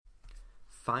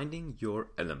Finding Your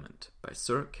Element by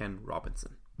Sir Ken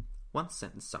Robinson. One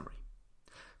sentence summary.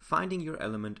 Finding your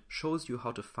element shows you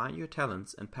how to find your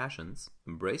talents and passions,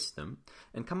 embrace them,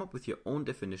 and come up with your own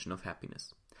definition of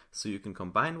happiness, so you can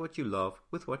combine what you love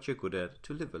with what you're good at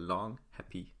to live a long,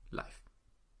 happy life.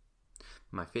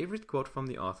 My favorite quote from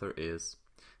the author is,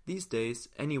 "These days,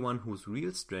 anyone whose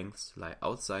real strengths lie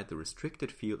outside the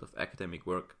restricted field of academic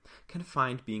work can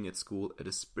find being at school a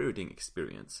dispiriting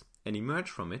experience and emerge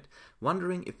from it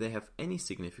wondering if they have any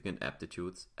significant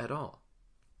aptitudes at all."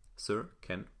 Sir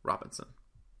Ken Robinson.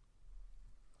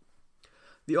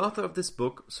 The author of this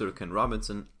book, Sir Ken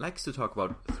Robinson, likes to talk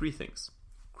about three things: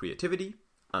 creativity,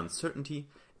 uncertainty,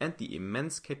 and the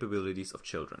immense capabilities of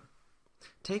children.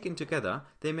 Taken together,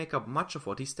 they make up much of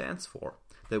what he stands for,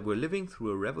 that we're living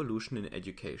through a revolution in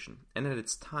education, and that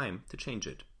it's time to change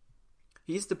it.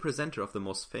 He is the presenter of the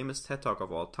most famous TED Talk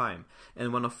of all time,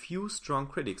 and one of few strong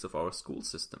critics of our school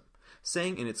system,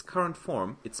 saying in its current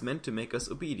form it's meant to make us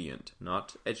obedient,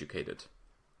 not educated.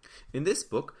 In this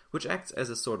book, which acts as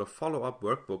a sort of follow-up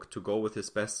workbook to go with his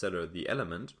bestseller The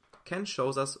Element, Ken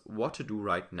shows us what to do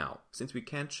right now, since we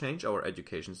can't change our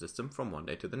education system from one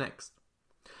day to the next.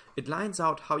 It lines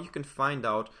out how you can find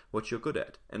out what you're good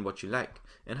at and what you like,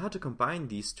 and how to combine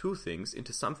these two things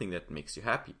into something that makes you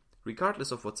happy,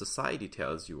 regardless of what society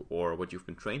tells you or what you've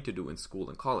been trained to do in school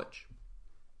and college.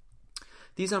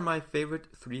 These are my favorite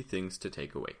three things to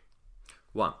take away.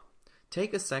 1.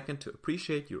 Take a second to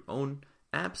appreciate your own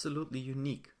absolutely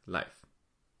unique life.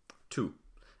 2.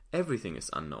 Everything is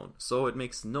unknown, so it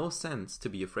makes no sense to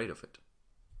be afraid of it.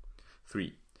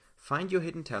 3. Find your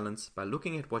hidden talents by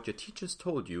looking at what your teachers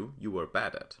told you were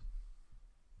bad at.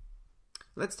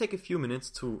 Let's take a few minutes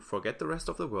to forget the rest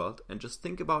of the world and just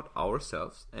think about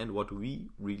ourselves and what we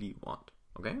really want,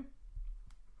 okay?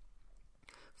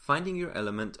 Finding Your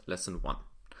Element, Lesson 1.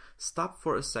 Stop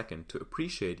for a second to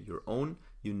appreciate your own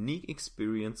unique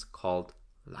experience called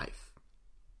life.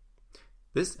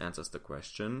 This answers the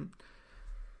question,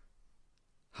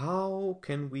 how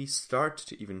can we start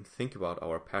to even think about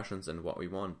our passions and what we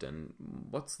want, and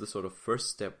what's the sort of first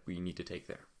step we need to take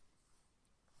there?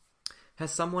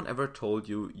 Has someone ever told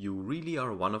you you really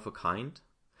are one of a kind?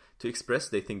 To express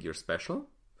they think you're special?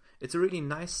 It's a really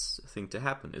nice thing to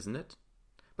happen, isn't it?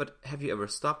 But have you ever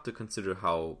stopped to consider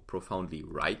how profoundly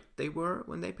right they were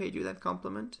when they paid you that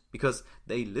compliment? Because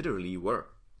they literally were.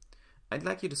 I'd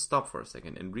like you to stop for a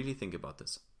second and really think about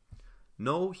this.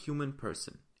 No human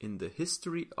person in the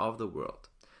history of the world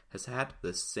has had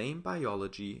the same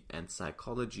biology and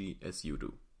psychology as you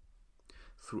do.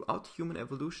 Throughout human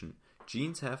evolution,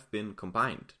 genes have been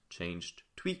combined, changed,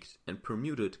 tweaked, and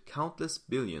permuted countless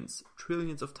billions,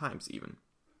 trillions of times even.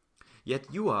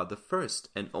 Yet you are the first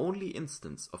and only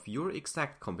instance of your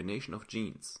exact combination of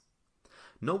genes.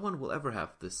 No one will ever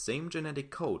have the same genetic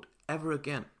code ever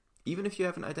again, even if you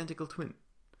have an identical twin.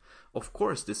 Of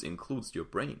course, this includes your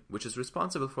brain, which is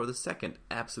responsible for the second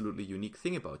absolutely unique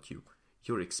thing about you,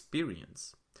 your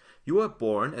experience. You are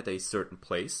born at a certain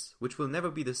place, which will never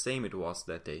be the same it was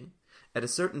that day, at a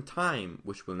certain time,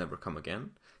 which will never come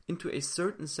again, into a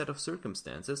certain set of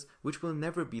circumstances, which will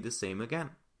never be the same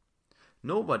again.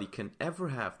 Nobody can ever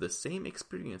have the same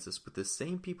experiences with the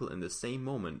same people in the same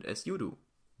moment as you do.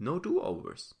 No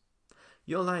do-overs.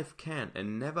 Your life can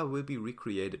and never will be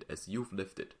recreated as you've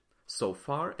lived it, so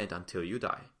far and until you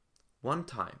die. One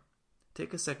time.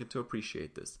 Take a second to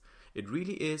appreciate this. It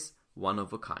really is one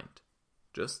of a kind.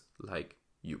 Just like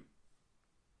you.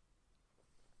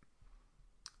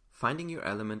 Finding Your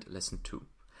Element, Lesson 2.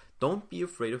 Don't be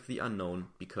afraid of the unknown,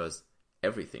 because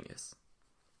everything is.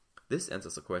 This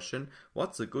answers the question,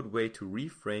 what's a good way to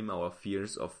reframe our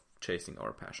fears of chasing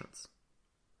our passions?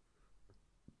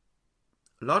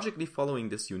 Logically following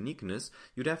this uniqueness,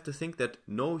 you'd have to think that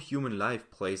no human life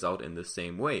plays out in the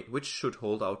same way, which should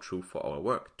hold out true for our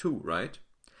work too, right?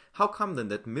 How come then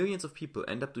that millions of people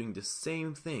end up doing the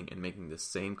same thing and making the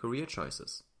same career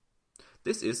choices?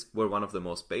 This is where one of the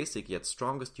most basic yet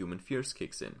strongest human fears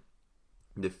kicks in.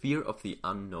 The fear of the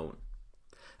unknown.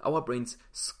 Our brains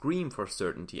scream for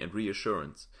certainty and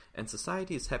reassurance, and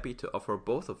society is happy to offer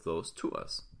both of those to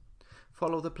us.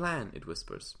 Follow the plan, it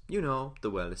whispers. You know,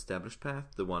 the well-established path,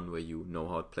 the one where you know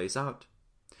how it plays out.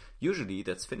 Usually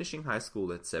that's finishing high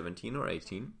school at 17 or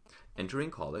 18, entering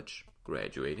college,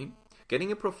 graduating,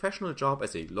 getting a professional job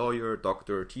as a lawyer,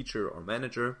 doctor, teacher, or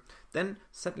manager, then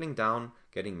settling down,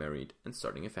 getting married, and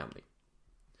starting a family.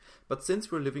 But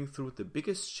since we're living through the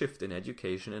biggest shift in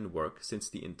education and work since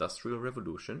the Industrial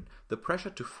Revolution, the pressure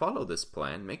to follow this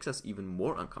plan makes us even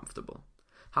more uncomfortable.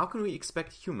 How can we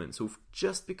expect humans who've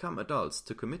just become adults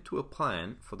to commit to a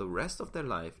plan for the rest of their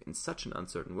life in such an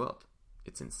uncertain world?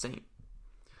 It's insane.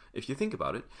 If you think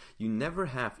about it, you never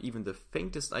have even the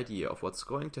faintest idea of what's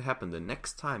going to happen the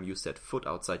next time you set foot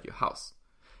outside your house.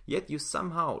 Yet you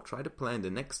somehow try to plan the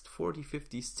next 40,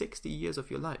 50, 60 years of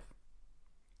your life.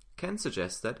 Ken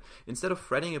suggests that instead of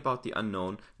fretting about the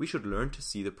unknown, we should learn to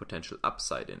see the potential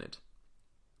upside in it.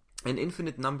 An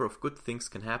infinite number of good things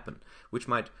can happen, which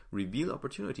might reveal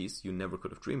opportunities you never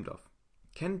could have dreamed of.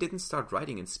 Ken didn't start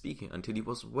writing and speaking until he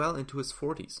was well into his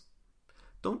 40s.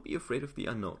 Don't be afraid of the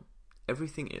unknown.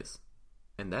 Everything is.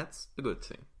 And that's a good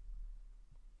thing.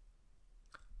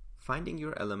 Finding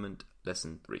your element,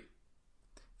 lesson 3.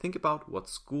 Think about what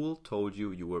school told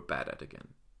you you were bad at again.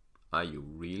 Are you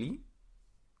really?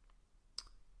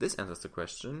 This answers the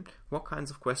question, what kinds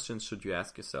of questions should you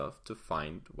ask yourself to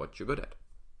find what you're good at?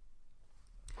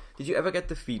 Did you ever get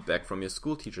the feedback from your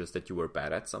school teachers that you were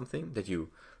bad at something, that you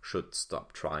should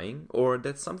stop trying, or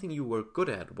that something you were good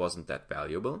at wasn't that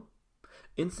valuable?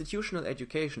 Institutional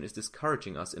education is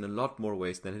discouraging us in a lot more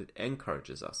ways than it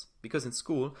encourages us, because in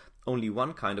school, only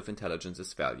one kind of intelligence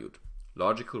is valued: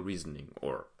 logical reasoning,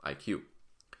 or IQ.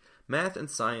 Math and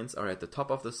science are at the top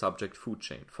of the subject food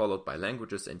chain, followed by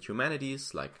languages and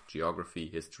humanities like geography,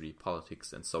 history,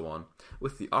 politics, and so on,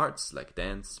 with the arts like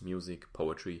dance, music,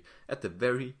 poetry at the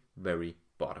very, very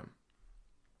bottom.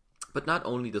 But not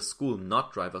only does school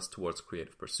not drive us towards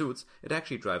creative pursuits, it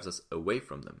actually drives us away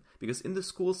from them, because in the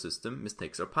school system,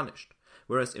 mistakes are punished.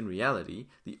 Whereas in reality,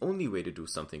 the only way to do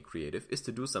something creative is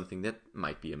to do something that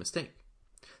might be a mistake.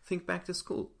 Think back to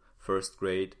school. 1st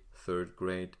grade, 3rd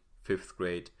grade, 5th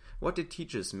grade. What did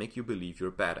teachers make you believe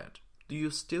you're bad at? Do you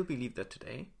still believe that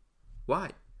today?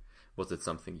 Why? Was it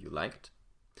something you liked?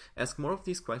 Ask more of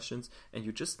these questions and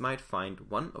you just might find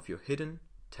one of your hidden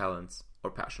talents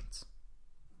or passions.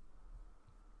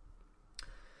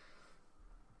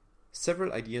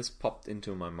 Several ideas popped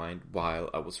into my mind while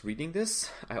I was reading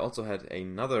this. I also had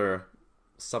another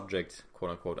subject,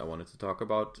 quote unquote, I wanted to talk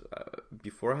about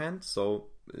beforehand, so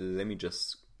let me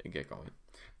just get going.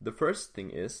 The first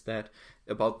thing is that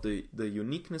about the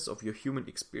uniqueness of your human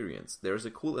experience. There's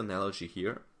a cool analogy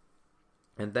here,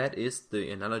 and that is the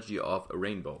analogy of a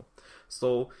rainbow.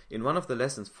 So in one of the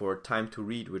lessons for Time to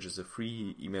Read, which is a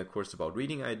free email course about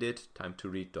reading I did,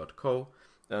 timetoread.co,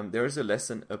 there is a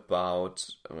lesson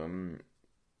about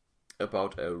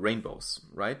rainbows,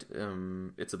 right?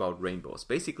 It's about rainbows.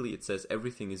 Basically, it says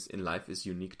everything in life is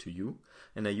unique to you,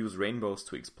 and I use rainbows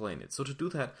to explain it. So to do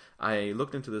that, I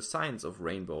looked into the science of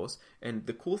rainbows, and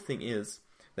the cool thing is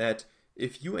that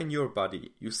if you and your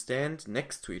buddy, you stand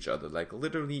next to each other, like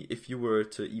literally if you were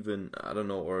to even, I don't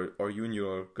know, or you and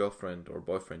your girlfriend or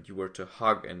boyfriend, you were to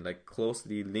hug and like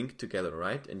closely link together,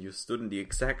 right? And you stood in the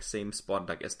exact same spot,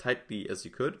 like as tightly as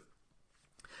you could,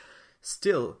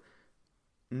 still,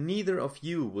 neither of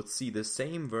you would see the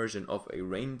same version of a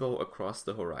rainbow across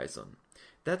the horizon.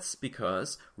 That's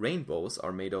because rainbows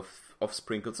are made of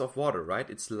sprinkles of water, right?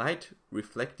 It's light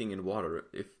reflecting in water.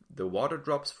 If the water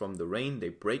drops from the rain, they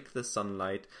break the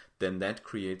sunlight, then that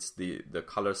creates the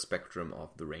color spectrum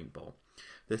of the rainbow.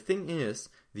 The thing is,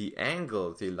 the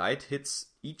angle the light hits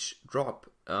each drop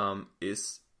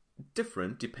is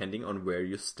different depending on where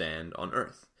you stand on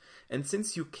Earth. And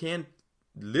since you can't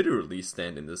literally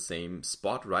stand in the same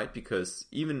spot, right? Because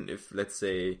even if, let's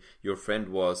say, your friend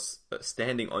was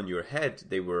standing on your head,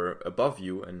 they were above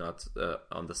you and not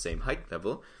on the same height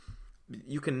level,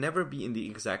 you can never be in the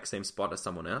exact same spot as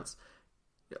someone else.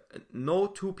 No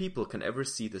two people can ever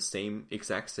see the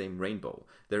exact same rainbow.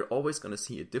 They're always going to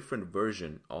see a different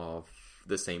version of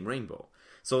the same rainbow.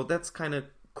 So that's kind of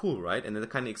cool, right? And it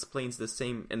kind of explains the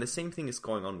same, and the same thing is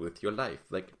going on with your life.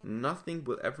 Like, nothing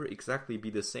will ever exactly be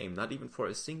the same, not even for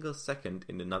a single second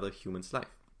in another human's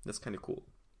life. That's kind of cool.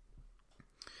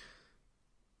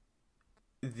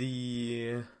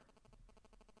 The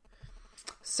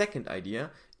second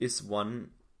idea is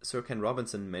one Sir Ken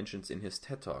Robinson mentions in his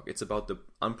TED Talk. It's about the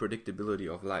unpredictability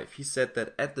of life. He said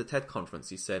that at the TED conference,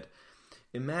 he said,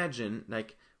 imagine,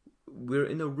 like, we're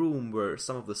in a room where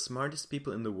some of the smartest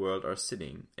people in the world are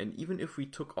sitting, and even if we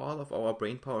took all of our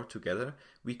brain power together,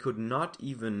 we could not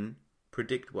even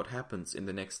predict what happens in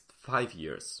the next 5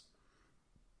 years.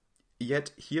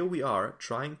 Yet here we are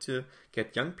trying to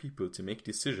get young people to make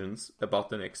decisions about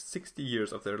the next 60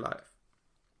 years of their life.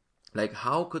 Like,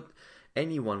 how could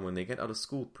anyone, when they get out of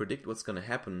school, predict what's going to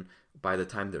happen by the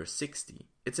time they're 60?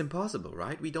 It's impossible,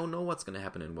 right? We don't know what's going to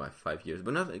happen in 5 years.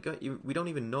 We don't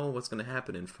even know what's going to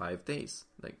happen in 5 days.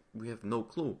 Like, we have no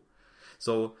clue.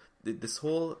 So this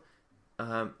whole...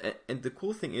 and the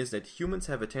cool thing is that humans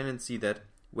have a tendency that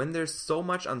when there's so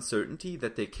much uncertainty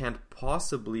that they can't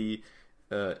possibly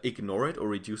ignore it or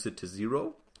reduce it to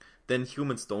zero, then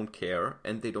humans don't care,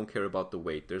 and they don't care about the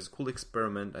weight. There's a cool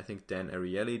experiment, I think Dan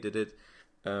Ariely did it,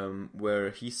 where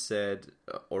he said,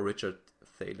 or Richard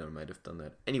Thaler might have done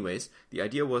that. Anyways, the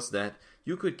idea was that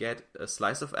you could get a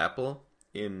slice of apple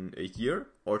in a year,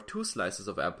 or 2 slices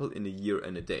of apple in a year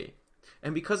and a day.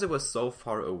 And because it was so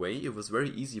far away, it was very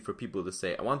easy for people to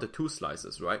say, I want the 2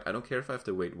 slices, right? I don't care if I have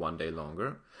to wait 1 day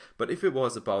longer. But if it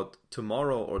was about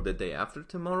tomorrow or the day after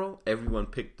tomorrow, everyone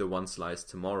picked the 1 slice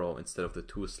tomorrow instead of the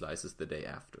 2 slices the day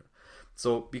after.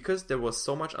 So because there was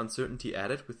so much uncertainty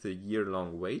added with the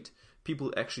year-long wait,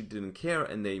 people actually didn't care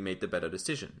and they made the better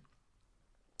decision.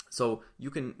 So you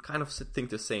can kind of think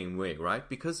the same way, right?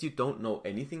 Because you don't know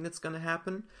anything that's going to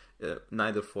happen,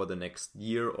 neither for the next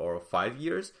year or 5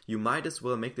 years, you might as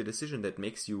well make the decision that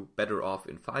makes you better off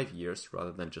in 5 years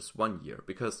rather than just 1 year.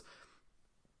 Because,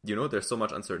 there's so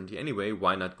much uncertainty anyway,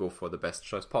 why not go for the best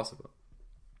choice possible?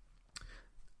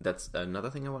 That's another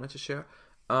thing I wanted to share.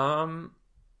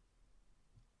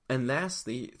 And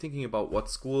lastly, thinking about what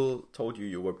school told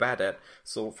you were bad at.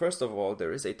 So first of all,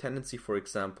 there is a tendency, for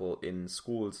example, in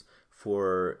schools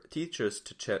for teachers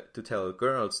to tell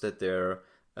girls that they're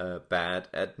bad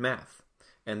at math.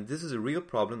 And this is a real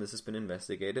problem. This has been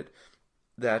investigated,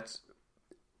 that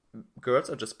girls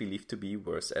are just believed to be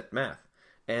worse at math.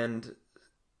 And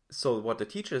so what the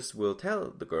teachers will tell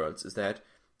the girls is that,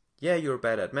 yeah, you're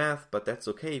bad at math, but that's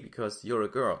okay because you're a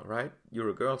girl, right? You're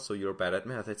a girl, so you're bad at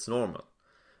math. It's normal.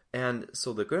 And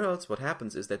so the girls, what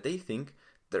happens is that they think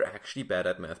they're actually bad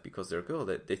at math because they're a girl.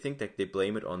 They think that they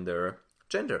blame it on their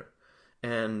gender.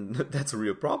 And that's a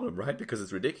real problem, right? Because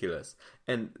it's ridiculous.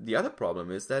 And the other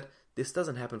problem is that this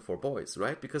doesn't happen for boys,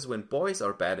 right? Because when boys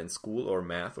are bad in school or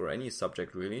math or any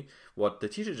subject really, what the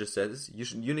teacher just says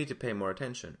is you need to pay more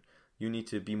attention. You need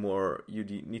to be more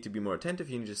attentive.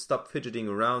 You need to stop fidgeting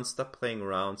around, stop playing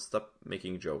around, stop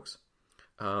making jokes.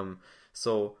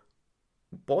 So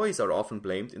boys are often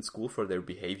blamed in school for their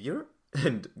behavior,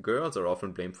 and girls are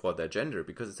often blamed for their gender,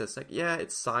 because it's just like, yeah,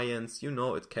 it's science,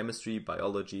 it's chemistry,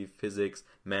 biology, physics,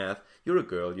 math. You're a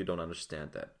girl, you don't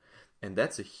understand that. And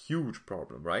that's a huge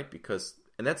problem, right?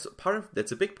 And that's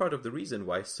a big part of the reason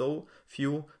why so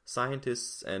few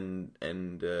scientists and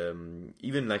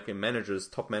even like in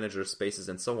top manager spaces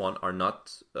and so on are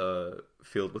not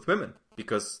filled with women,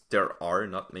 because there are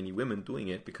not many women doing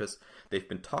it because they've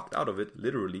been talked out of it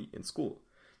literally in school.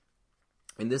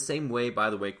 In the same way, by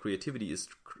the way, creativity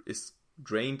is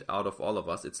drained out of all of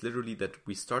us. It's literally that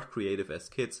we start creative as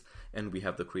kids and we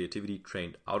have the creativity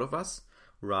trained out of us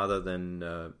rather than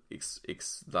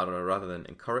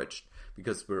encouraged,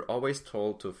 because we're always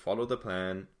told to follow the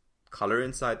plan, color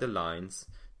inside the lines,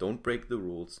 don't break the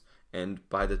rules, and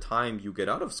by the time you get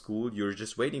out of school, you're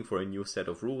just waiting for a new set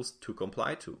of rules to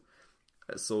comply to.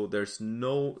 So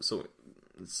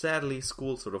sadly,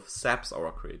 school sort of saps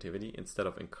our creativity instead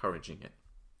of encouraging it.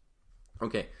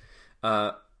 Okay,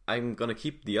 I'm gonna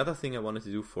keep the other thing I wanted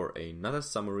to do for another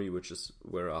summary, which is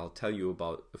where I'll tell you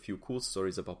about a few cool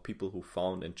stories about people who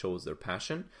found and chose their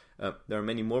passion. There are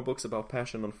many more books about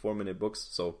passion on 4-Minute Books,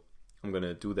 so I'm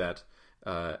gonna do that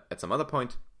at some other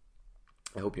point.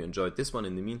 I hope you enjoyed this one.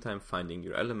 In the meantime, Finding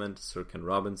Your Element, Sir Ken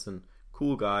Robinson,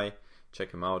 cool guy,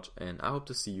 check him out, and I hope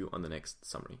to see you on the next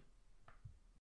summary.